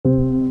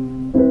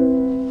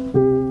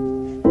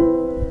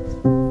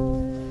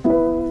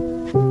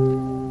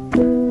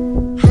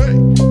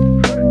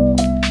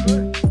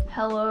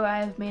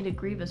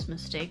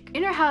mistake.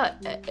 You know how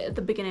at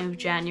the beginning of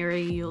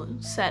January you'll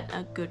set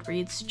a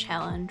Goodreads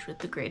challenge with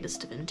the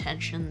greatest of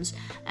intentions,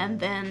 and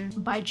then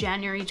by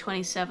January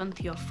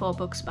 27th you're 4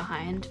 books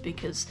behind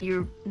because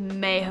you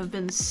may have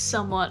been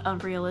somewhat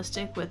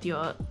unrealistic with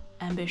your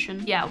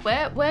ambition? Yeah,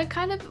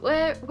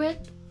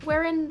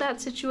 we're in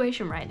that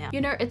situation right now. You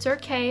know, it's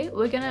okay.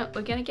 We're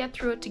gonna get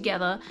through it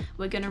together.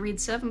 We're gonna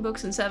read 7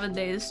 books in 7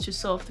 days to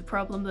solve the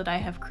problem that I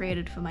have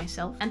created for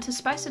myself. And to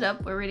spice it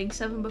up, we're reading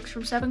 7 books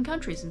from 7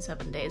 countries in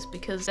 7 days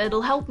because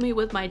it'll help me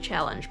with my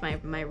challenge,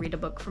 my read a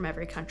book from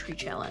every country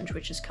challenge,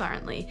 which is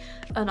currently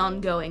an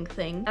ongoing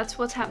thing. That's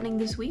what's happening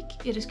this week.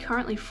 It is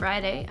currently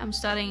Friday. I'm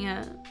starting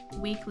a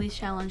weekly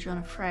challenge on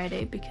a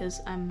Friday because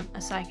I'm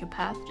a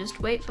psychopath. Just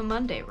wait for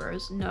Monday,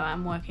 Rose. No,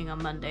 I'm working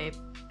on Monday.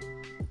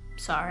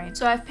 Sorry.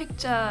 So I've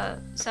picked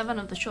 7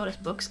 of the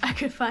shortest books I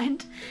could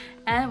find,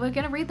 and we're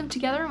gonna read them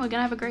together and we're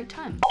gonna have a great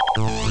time.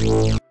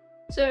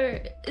 So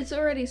it's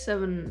already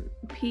 7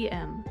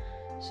 p.m.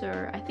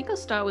 so I think I'll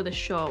start with a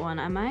short one.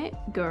 I might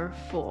go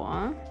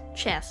for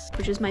chess,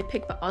 which is my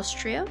pick for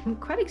Austria. I'm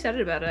quite excited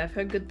about it. I've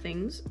heard good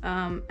things,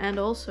 and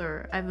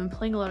also I've been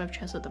playing a lot of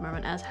chess at the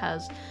moment, as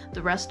has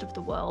the rest of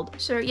the world.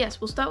 So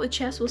yes, we'll start with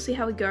chess. We'll see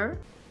how we go.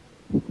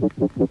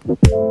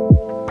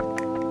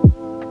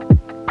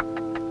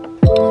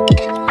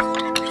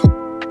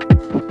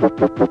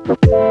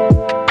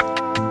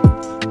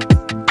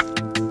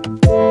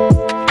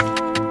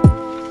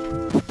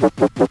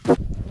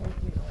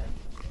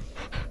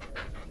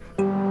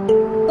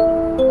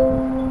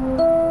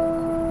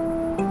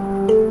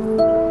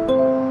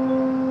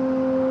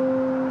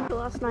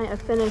 Last night I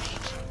finished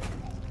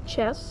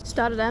chess,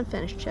 started and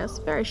finished chess,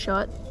 very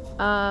short,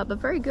 but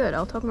very good.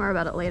 I'll talk more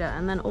about it later.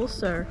 And then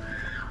also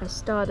I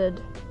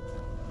started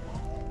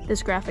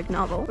this graphic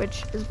novel,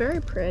 which is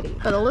very pretty,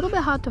 but a little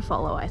bit hard to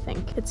follow, I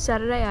think. It's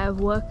Saturday, I have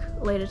work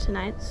later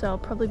tonight, so I'll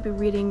probably be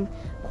reading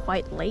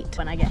quite late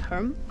when I get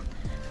home.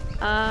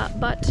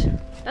 But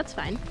that's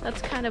fine.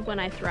 That's kind of when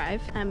I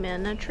thrive. I'm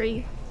in a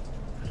tree.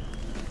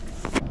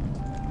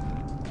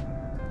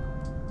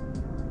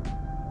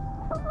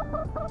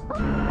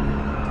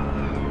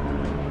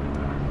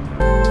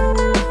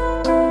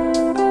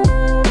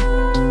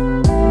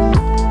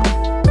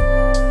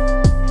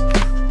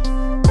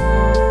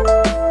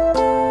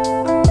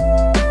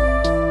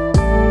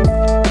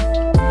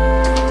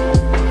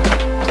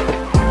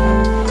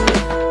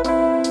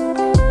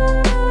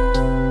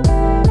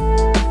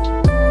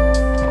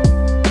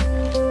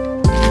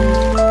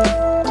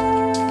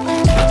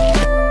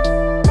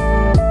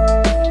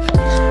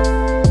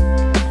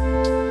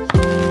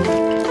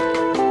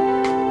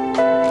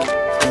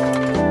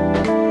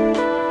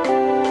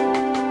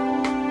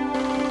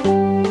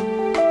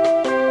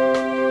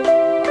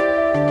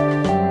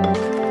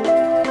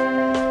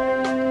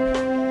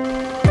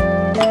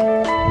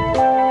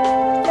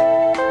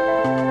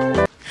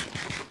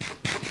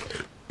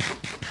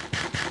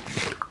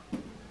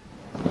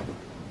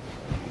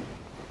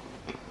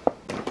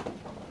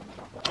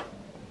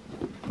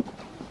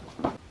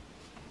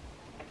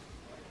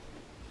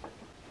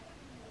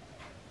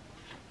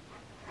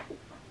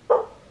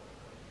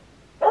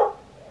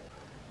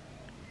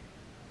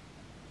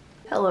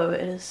 Hello,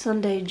 it is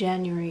Sunday,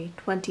 January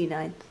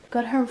 29th.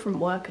 Got home from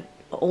work at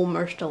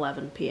almost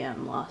 11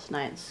 p.m. last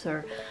night,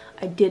 so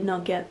I did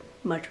not get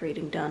much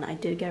reading done. I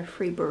did get a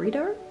free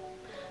burrito.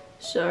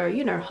 So,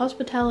 you know,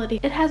 hospitality,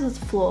 it has its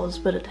flaws,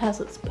 but it has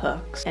its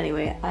perks.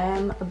 Anyway, I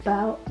am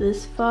about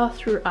this far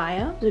through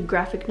Aya, the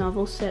graphic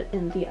novel set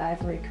in the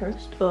Ivory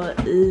Coast, or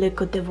Le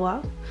Côte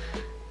d'Ivoire.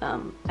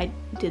 I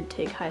did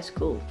take high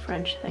school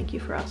French, thank you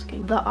for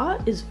asking. The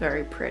art is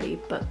very pretty,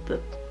 but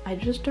I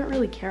just don't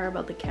really care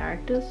about the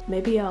characters.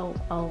 Maybe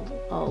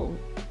I'll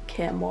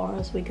care more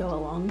as we go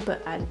along,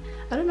 but I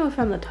don't know if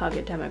I'm the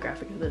target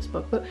demographic of this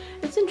book, but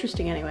it's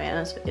interesting anyway,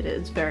 and it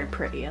is very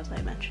pretty, as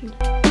I mentioned.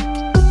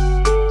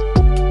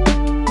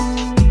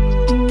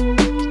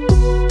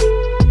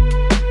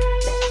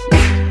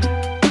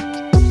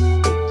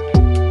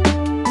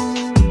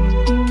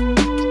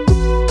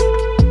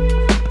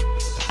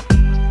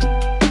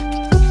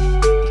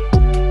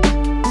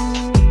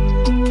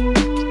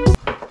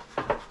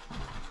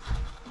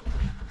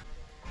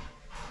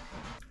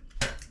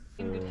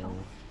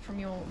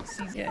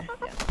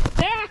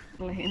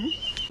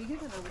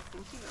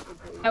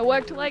 I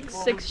worked like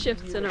 6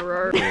 shifts in a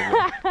row.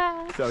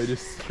 So we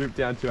just stripped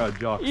down to our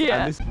jocks.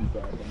 Yeah. And this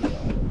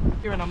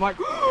here and I'm like,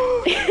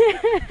 We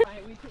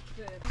took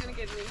the, I'm gonna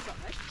get it inside.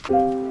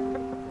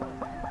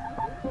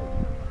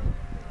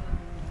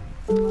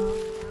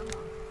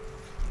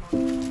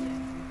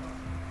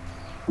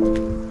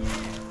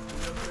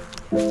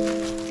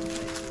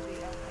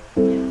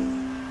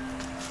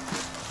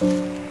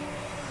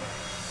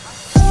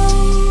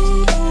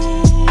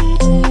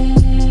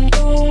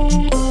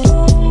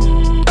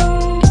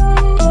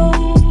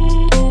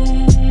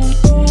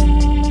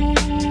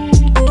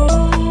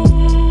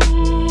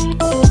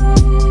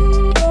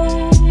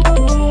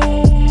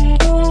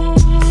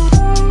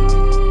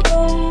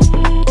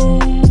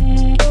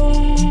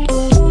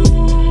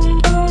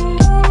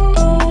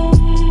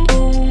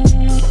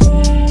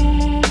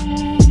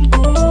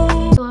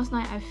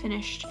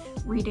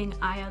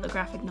 Aya, the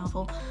graphic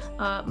novel.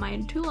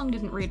 My Too Long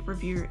Didn't Read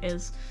review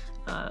is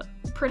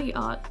pretty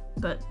art,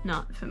 but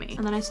not for me.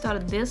 And then I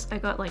started this. I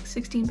got like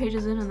 16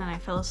 pages in and then I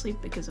fell asleep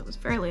because it was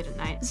very late at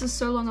night. This is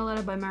So Long a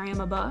Letter by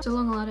Mariam Abba. So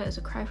Long a Letter is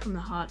a cry from the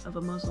heart of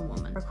a Muslim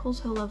woman. Recalls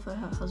her love for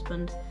her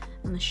husband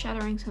and the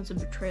shattering sense of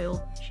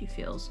betrayal she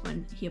feels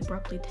when he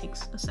abruptly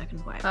takes a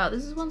second wife.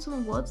 This has won some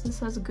awards. This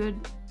has a good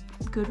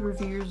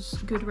reviews,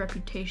 good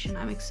reputation.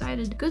 I'm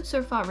excited. Good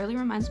so far. Really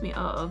reminds me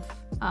of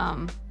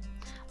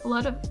a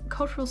lot of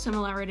cultural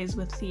similarities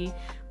with the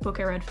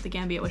book I read for the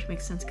Gambia, which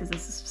makes sense because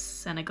this is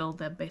Senegal.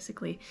 They're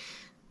basically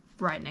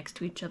right next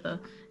to each other.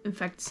 In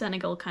fact,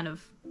 Senegal kind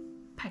of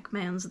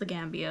Pac-Mans the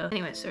Gambia.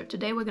 Anyway, so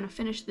today we're gonna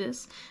finish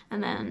this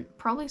and then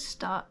probably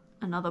start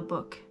another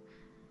book.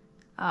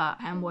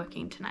 I'm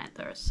working tonight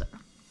though, so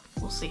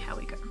we'll see how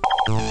we go.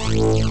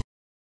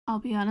 I'll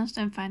be honest,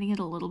 I'm finding it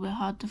a little bit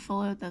hard to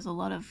follow. There's a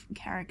lot of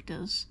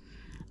characters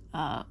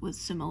with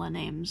similar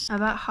names. I'm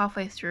about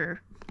halfway through.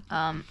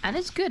 And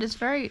it's good. It's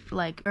very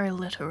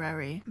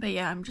literary. But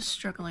yeah, I'm just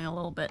struggling a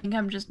little bit. I think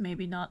I'm just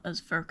maybe not as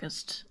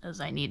focused as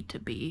I need to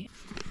be.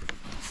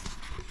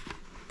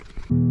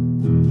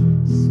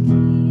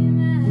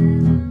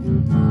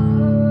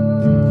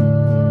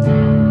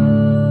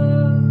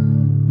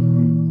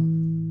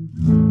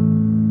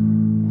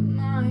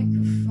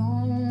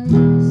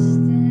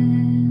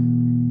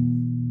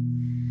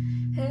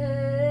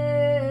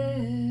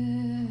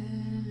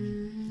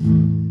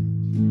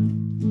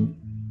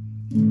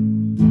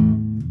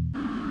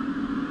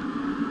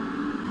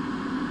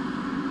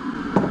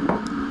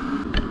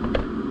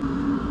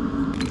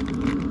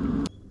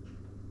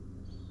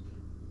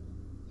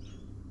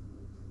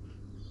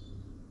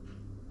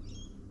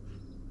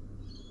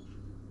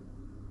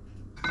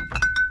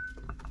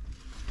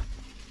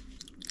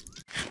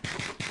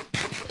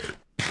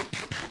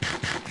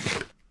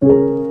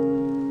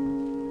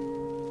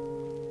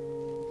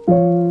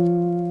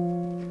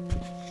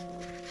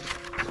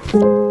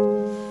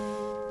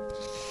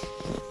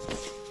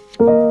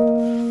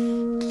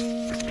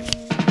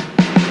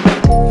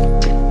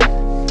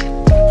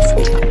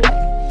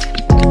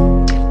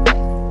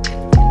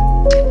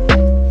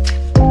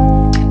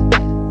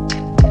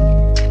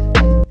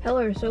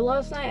 So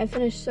last night I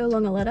finished So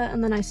Long a Letter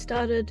and then I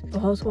started A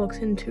Horse Walks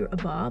Into a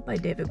Bar by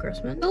David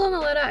Grossman. So Long a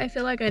Letter, I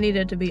feel like I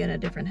needed to be in a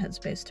different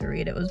headspace to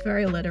read. It was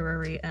very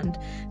literary and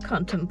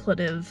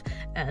contemplative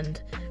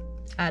and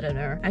I don't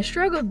know. I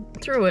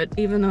struggled through it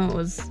even though it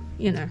was,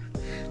 you know,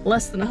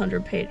 less than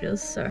 100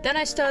 pages. So then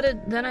I started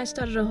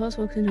A Horse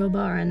Walks Into a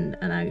Bar and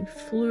I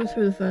flew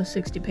through the first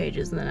 60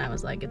 pages and then I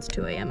was like, it's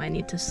 2 a.m. I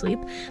need to sleep.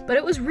 But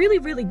it was really,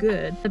 really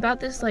good. About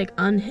this like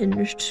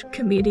unhinged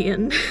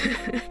comedian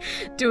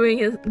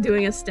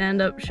doing a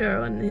stand-up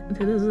show, and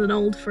there's an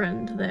old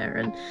friend there,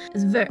 and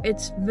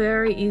it's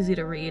very easy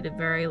to read,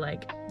 very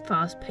like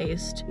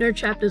fast-paced, no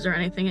chapters or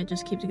anything. It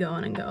just keeps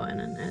going and going,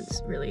 and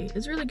it's really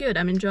good.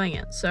 I'm enjoying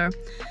it. So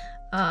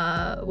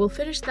we'll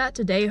finish that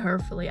today,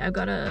 hopefully. I've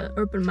got an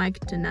open mic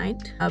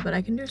tonight, but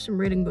I can do some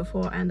reading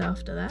before and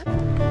after that.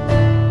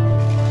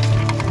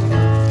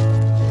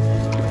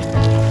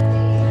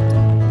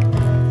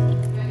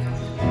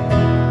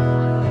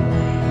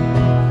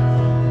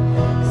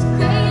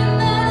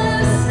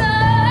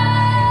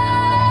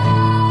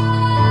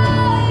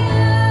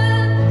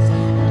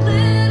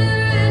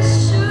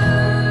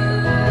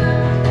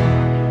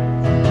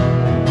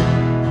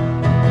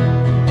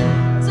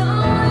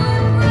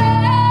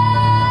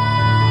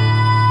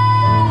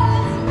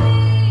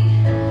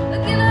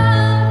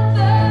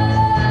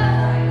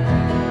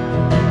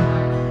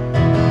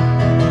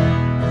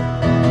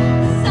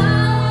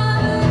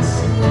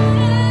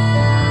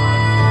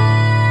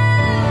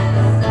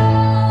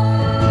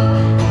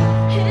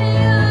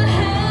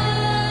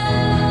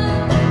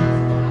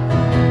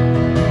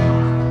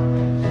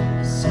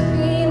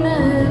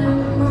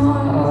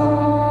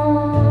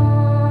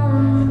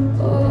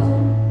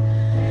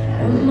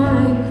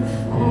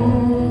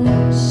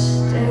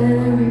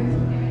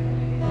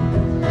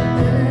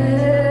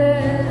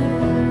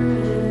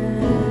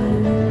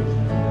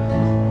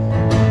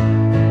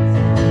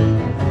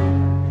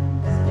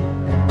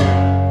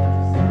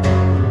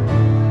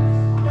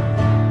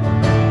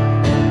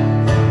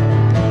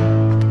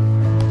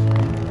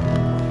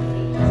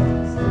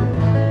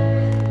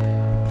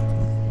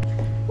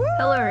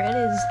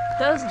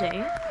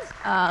 Thursday,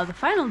 the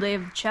final day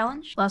of the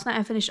challenge. Last night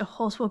I finished A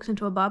Horse Walks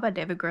Into a Bar by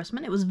David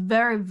Grossman. It was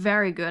very,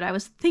 very good. I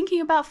was thinking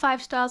about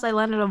 5 stars. I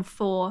landed on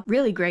 4.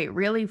 Really great,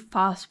 really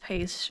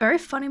fast-paced, very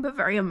funny but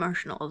very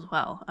emotional as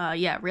well.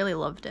 Yeah, really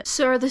loved it.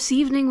 So this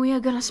evening we are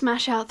gonna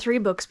smash out 3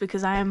 books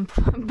because I am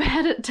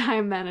bad at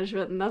time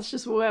management and that's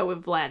just where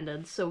we've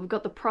landed. So we've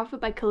got The Prophet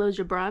by Khalil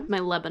Gibran, my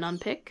Lebanon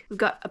pick. We've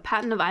got A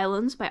Pattern of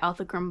Islands by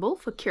Arthur Grimble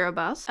for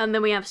Kiribati. And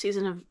then we have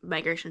Season of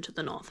Migration to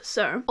the North.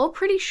 So all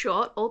pretty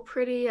short, all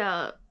pretty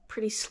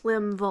pretty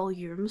slim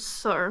volumes,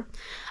 so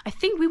I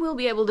think we will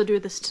be able to do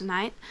this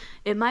tonight.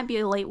 It might be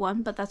a late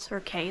one, but that's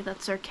okay.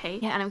 That's okay.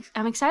 Yeah, and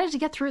I'm excited to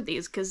get through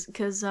these because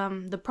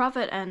The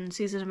Prophet and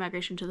Season of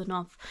Migration to the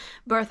North,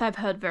 both I've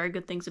heard very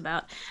good things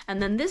about.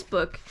 And then this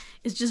book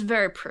is just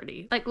very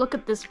pretty. Like, look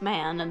at this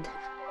man and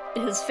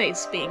his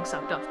face being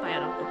sucked off by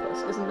an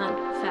octopus. Isn't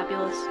that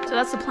fabulous? So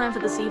that's the plan for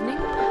this evening.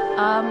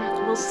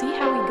 We'll see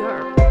how we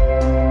go.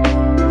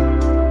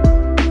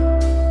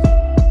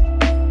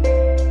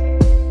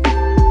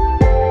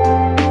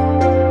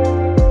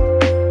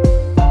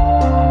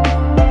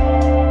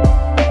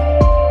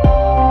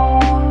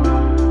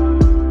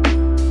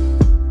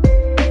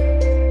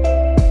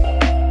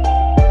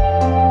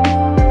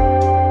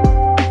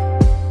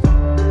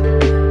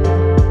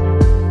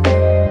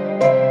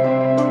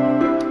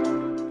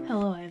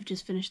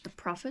 Just finished The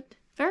Prophet.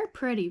 Very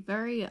pretty,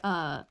 very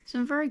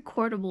some very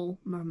quotable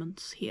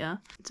moments here.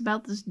 It's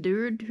about this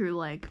dude who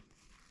like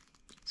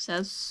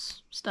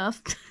says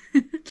stuff,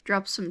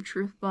 drops some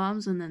truth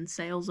bombs and then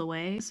sails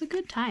away. It's a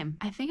good time.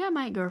 I think I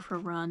might go for a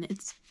run.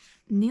 It's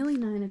nearly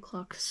 9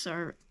 o'clock,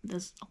 so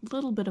there's a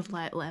little bit of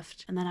light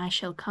left, and then I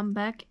shall come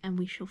back and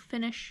we shall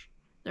finish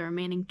the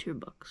remaining 2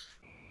 books.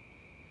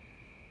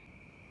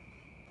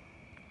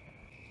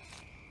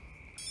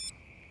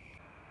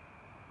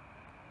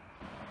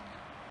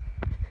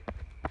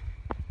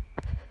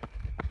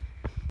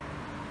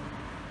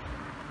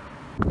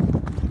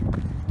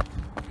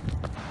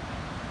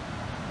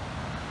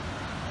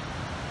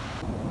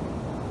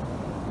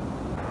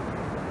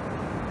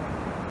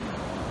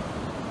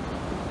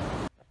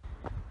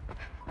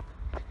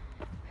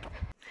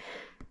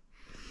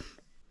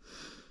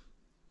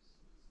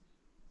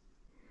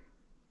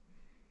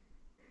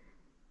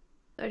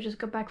 I just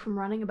got back from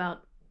running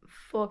about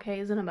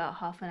 4Ks in about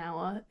half an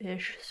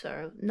hour-ish,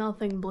 so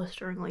nothing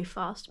blisteringly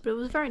fast, but it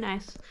was very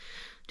nice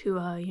to,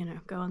 you know,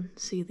 go and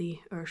see the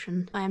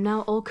ocean. I am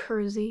now all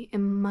cozy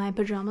in my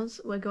pajamas.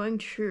 We're going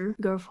to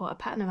go for a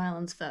Pattern of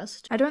Islands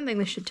first. I don't think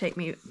this should take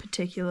me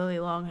particularly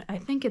long. I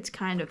think it's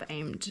kind of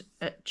aimed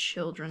at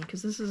children,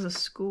 because this is a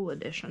school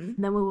edition.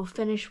 And then we will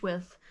finish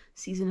with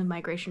Season of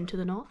Migration to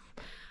the North.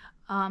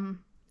 And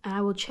I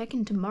will check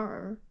in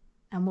tomorrow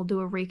and we'll do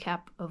a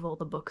recap of all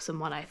the books and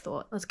what I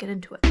thought. Let's get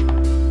into it.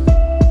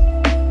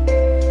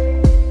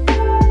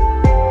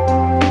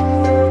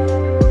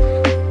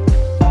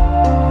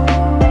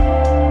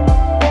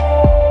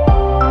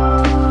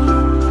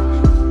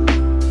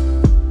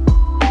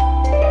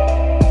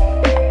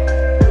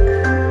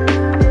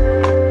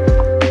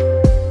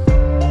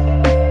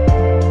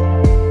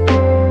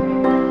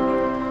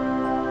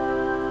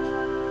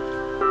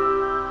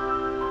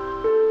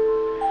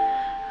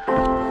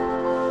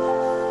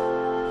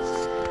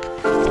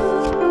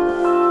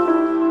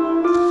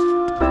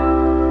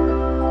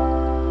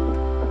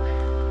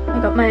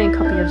 My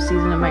copy of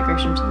Season of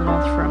Migration to the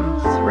North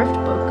from Thrift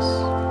Books,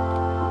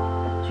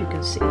 as you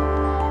can see,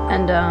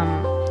 and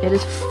it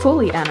is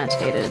fully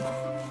annotated.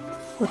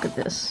 Look at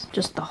this,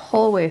 just the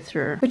whole way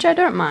through, which I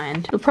don't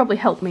mind. It'll probably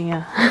help me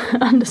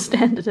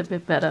understand it a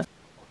bit better.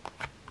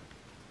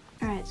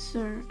 Alright,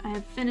 so I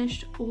have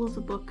finished all of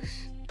the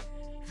books.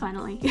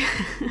 Finally.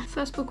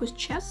 First book was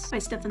Chess by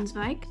Stefan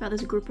Zweig, about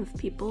this group of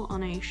people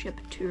on a ship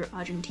to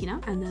Argentina,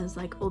 and there's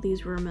like all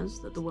these rumors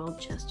that the world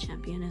chess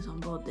champion is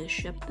on board this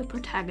ship. The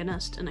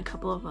protagonist and a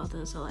couple of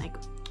others are like,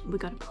 we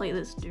gotta play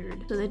this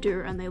dude. So they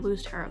do, and they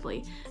lose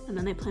terribly, and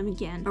then they play him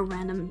again. A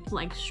random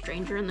like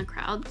stranger in the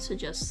crowd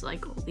suggests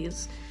like all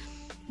these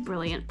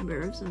brilliant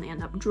moves, and they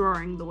end up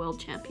drawing the world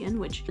champion,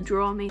 which the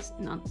draw may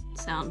not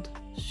sound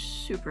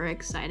super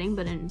exciting,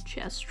 but in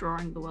chess,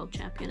 drawing the world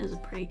champion is a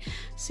pretty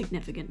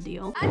significant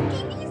deal.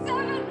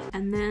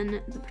 And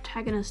then the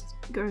protagonist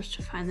goes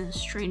to find this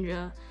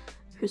stranger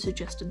who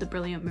suggested the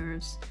brilliant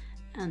moves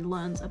and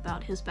learns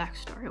about his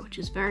backstory, which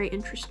is very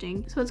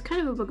interesting. So it's kind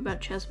of a book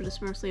about chess, but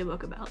it's mostly a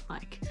book about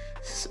like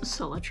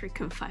solitary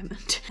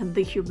confinement and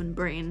the human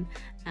brain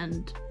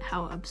and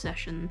how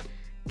obsession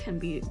can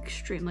be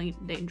extremely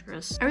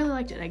dangerous. I really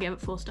liked it. I gave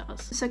it 4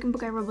 stars. The second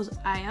book I read was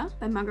Aya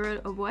by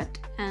Margaret Rhett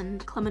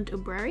and Clement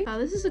O'Brary.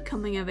 This is a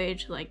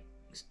coming-of-age like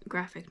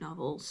graphic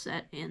novel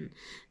set in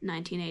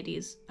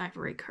 1980s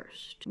Ivory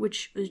Coast,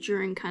 which was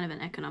during kind of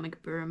an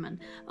economic boom and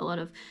a lot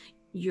of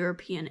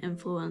European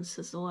influence.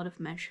 There's a lot of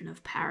mention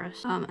of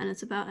Paris, and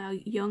it's about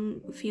a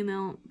young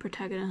female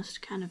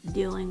protagonist kind of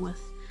dealing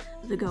with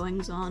the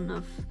goings-on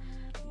of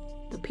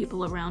the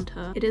people around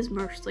her. It is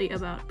mostly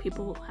about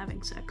people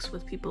having sex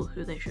with people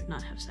who they should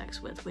not have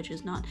sex with, which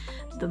is not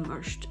the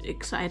most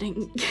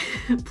exciting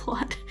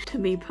plot to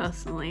me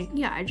personally.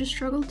 Yeah, I just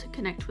struggled to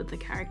connect with the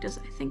characters.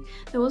 I think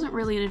there wasn't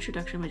really an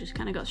introduction, we just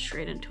kind of got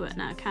straight into it,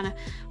 and I kind of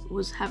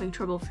was having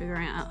trouble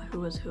figuring out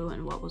who was who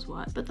and what was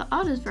what. But the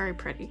art is very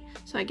pretty,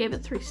 so I gave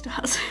it 3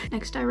 stars.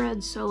 Next I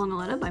read So Long a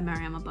Letter by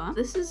Mariam Abba.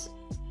 This is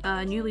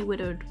a newly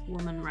widowed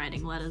woman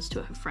writing letters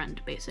to her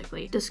friend,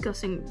 basically,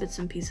 discussing bits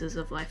and pieces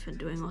of life and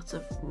doing lots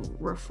of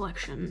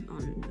reflection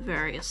on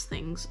various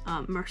things,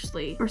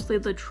 mostly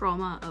the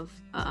trauma of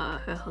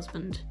her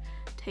husband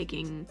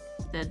taking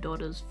their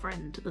daughter's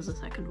friend as a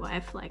second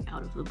wife, like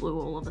out of the blue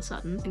all of a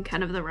sudden, and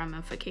kind of the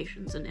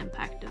ramifications and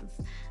impact of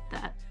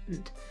that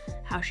and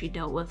how she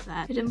dealt with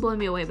that. It didn't blow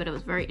me away, but it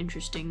was very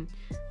interesting,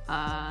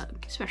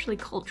 especially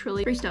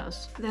culturally. 3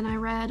 stars. Then I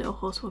read A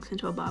Horse Walks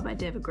Into a Bar by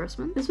David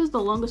Grossman. This was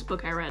the longest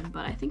book I read,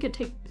 but I think it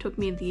took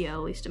me the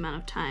least amount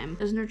of time.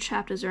 There's no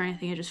chapters or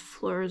anything, it just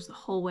flows the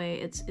whole way.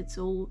 It's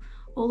all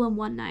in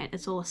one night.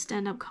 It's all a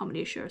stand-up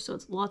comedy show, so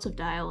it's lots of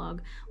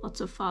dialogue,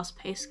 lots of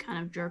fast-paced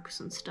kind of jokes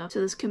and stuff.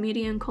 So this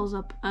comedian calls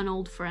up an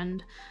old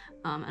friend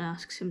and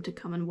asks him to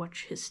come and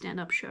watch his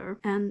stand-up show,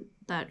 and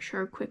that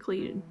show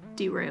quickly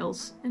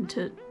derails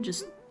into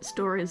just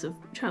stories of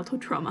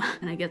childhood trauma,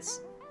 and it gets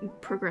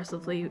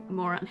progressively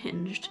more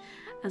unhinged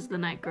as the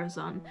night goes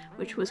on,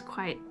 which was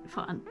quite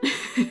fun.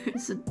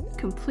 It's a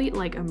complete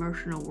like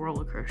emotional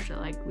roller coaster.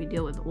 Like, we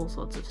deal with all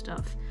sorts of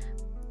stuff,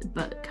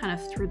 but kind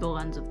of through the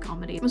lens of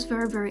comedy. It was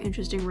a very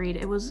interesting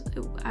read. I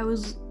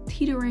was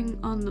teetering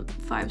on the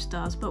 5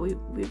 stars, but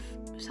we've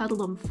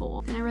settled on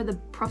 4. Then I read The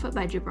Prophet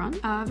by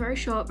Gibran. Very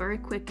short, very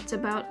quick. It's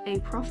about a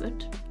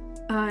prophet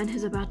and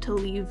he's about to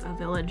leave a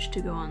village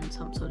to go on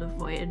some sort of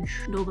voyage,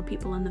 and all the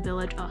people in the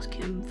village ask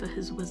him for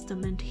his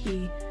wisdom, and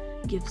he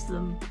gives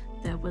them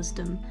their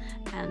wisdom,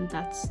 and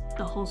that's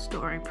the whole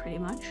story pretty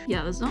much.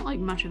 Yeah, there's not like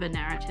much of a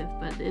narrative,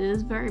 but it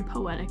is very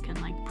poetic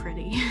and like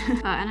pretty.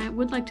 And I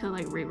would like to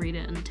like reread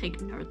it and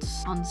take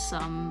notes on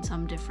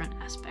some different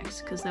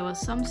aspects, because there was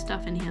some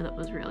stuff in here that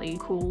was really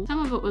cool.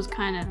 Some of it was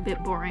kind of a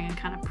bit boring and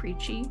kind of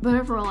preachy, but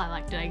overall I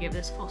liked it. I gave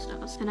this 4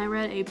 stars. And I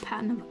read A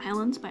Pattern of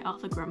Islands by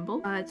Arthur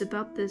Grimble. It's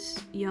about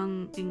this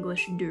young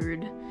English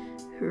dude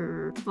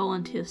who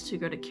volunteers to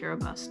go to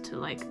Kiribati to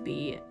like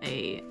be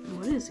a,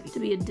 what is he? To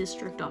be a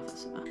district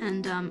officer.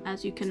 And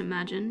as you can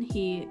imagine,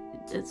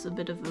 it's a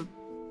bit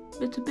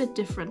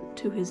different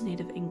to his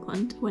native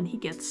England when he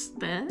gets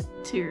there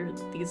to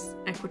these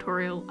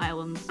equatorial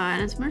islands.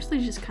 And it's mostly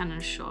just kind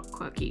of short,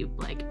 quirky,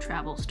 like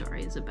travel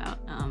stories about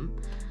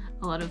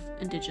a lot of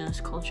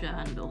indigenous culture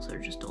and also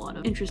just a lot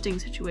of interesting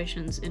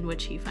situations in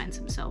which he finds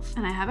himself.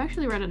 And I have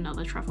actually read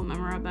another travel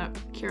memoir about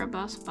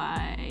Kiribati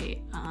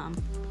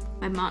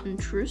by Martin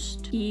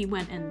Troost. He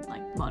went in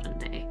like modern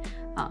day.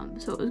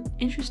 So it was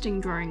interesting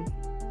drawing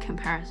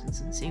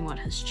comparisons and seeing what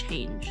has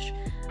changed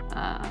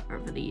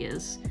over the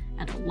years,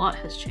 and a lot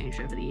has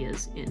changed over the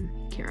years in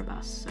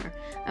Kiribati, so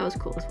that was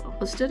cool as well.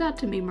 What stood out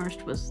to me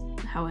most was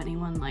how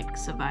anyone like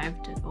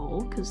survived it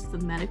all, because the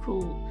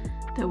medical,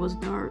 there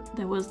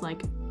was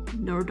like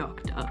no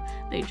doctor.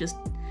 They just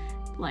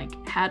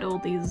like had all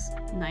these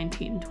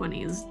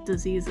 1920s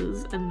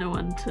diseases and no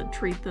one to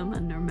treat them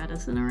and no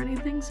medicine or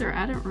anything, so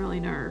I don't really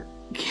know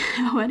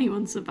how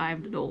anyone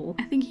survived at all.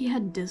 I think he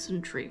had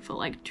dysentery for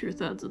like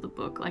 2/3 of the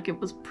book. Like, it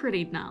was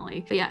pretty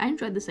gnarly. But yeah, I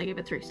enjoyed this. I gave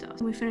it 3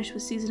 stars. We finished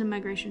with Season of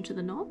Migration to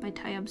the North by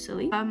Tayyab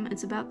Sili.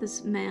 It's about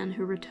this man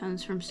who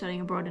returns from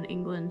studying abroad in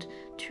England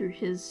to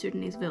his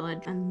Sudanese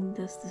village, and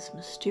there's this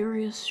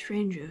mysterious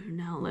stranger who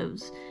now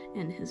lives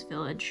in his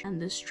village, and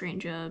this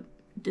stranger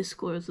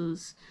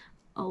discloses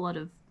a lot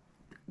of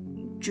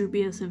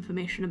dubious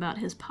information about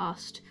his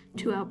past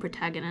to our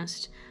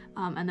protagonist,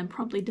 and then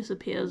promptly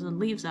disappears and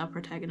leaves our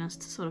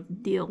protagonist to sort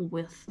of deal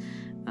with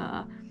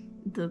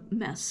the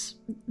mess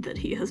that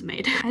he has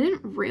made. I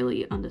didn't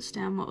really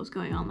understand what was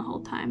going on the whole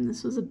time.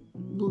 This was a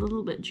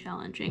little bit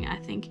challenging. I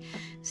think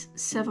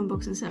 7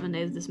 books in 7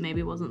 days, this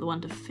maybe wasn't the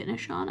one to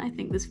finish on. I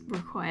think this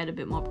required a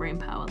bit more brain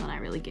power than I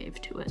really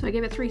gave to it. So I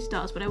gave it 3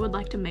 stars, but I would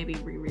like to maybe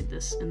reread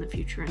this in the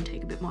future and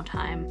take a bit more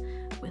time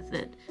with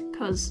it,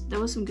 because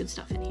there was some good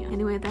stuff in here.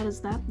 Anyway, that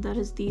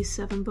is the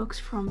 7 books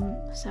from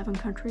 7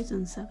 countries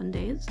in 7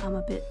 days. I'm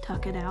a bit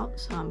tuckered out,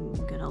 so I'm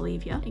gonna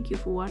leave ya. Thank you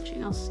for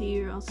watching. I'll see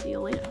you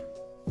later.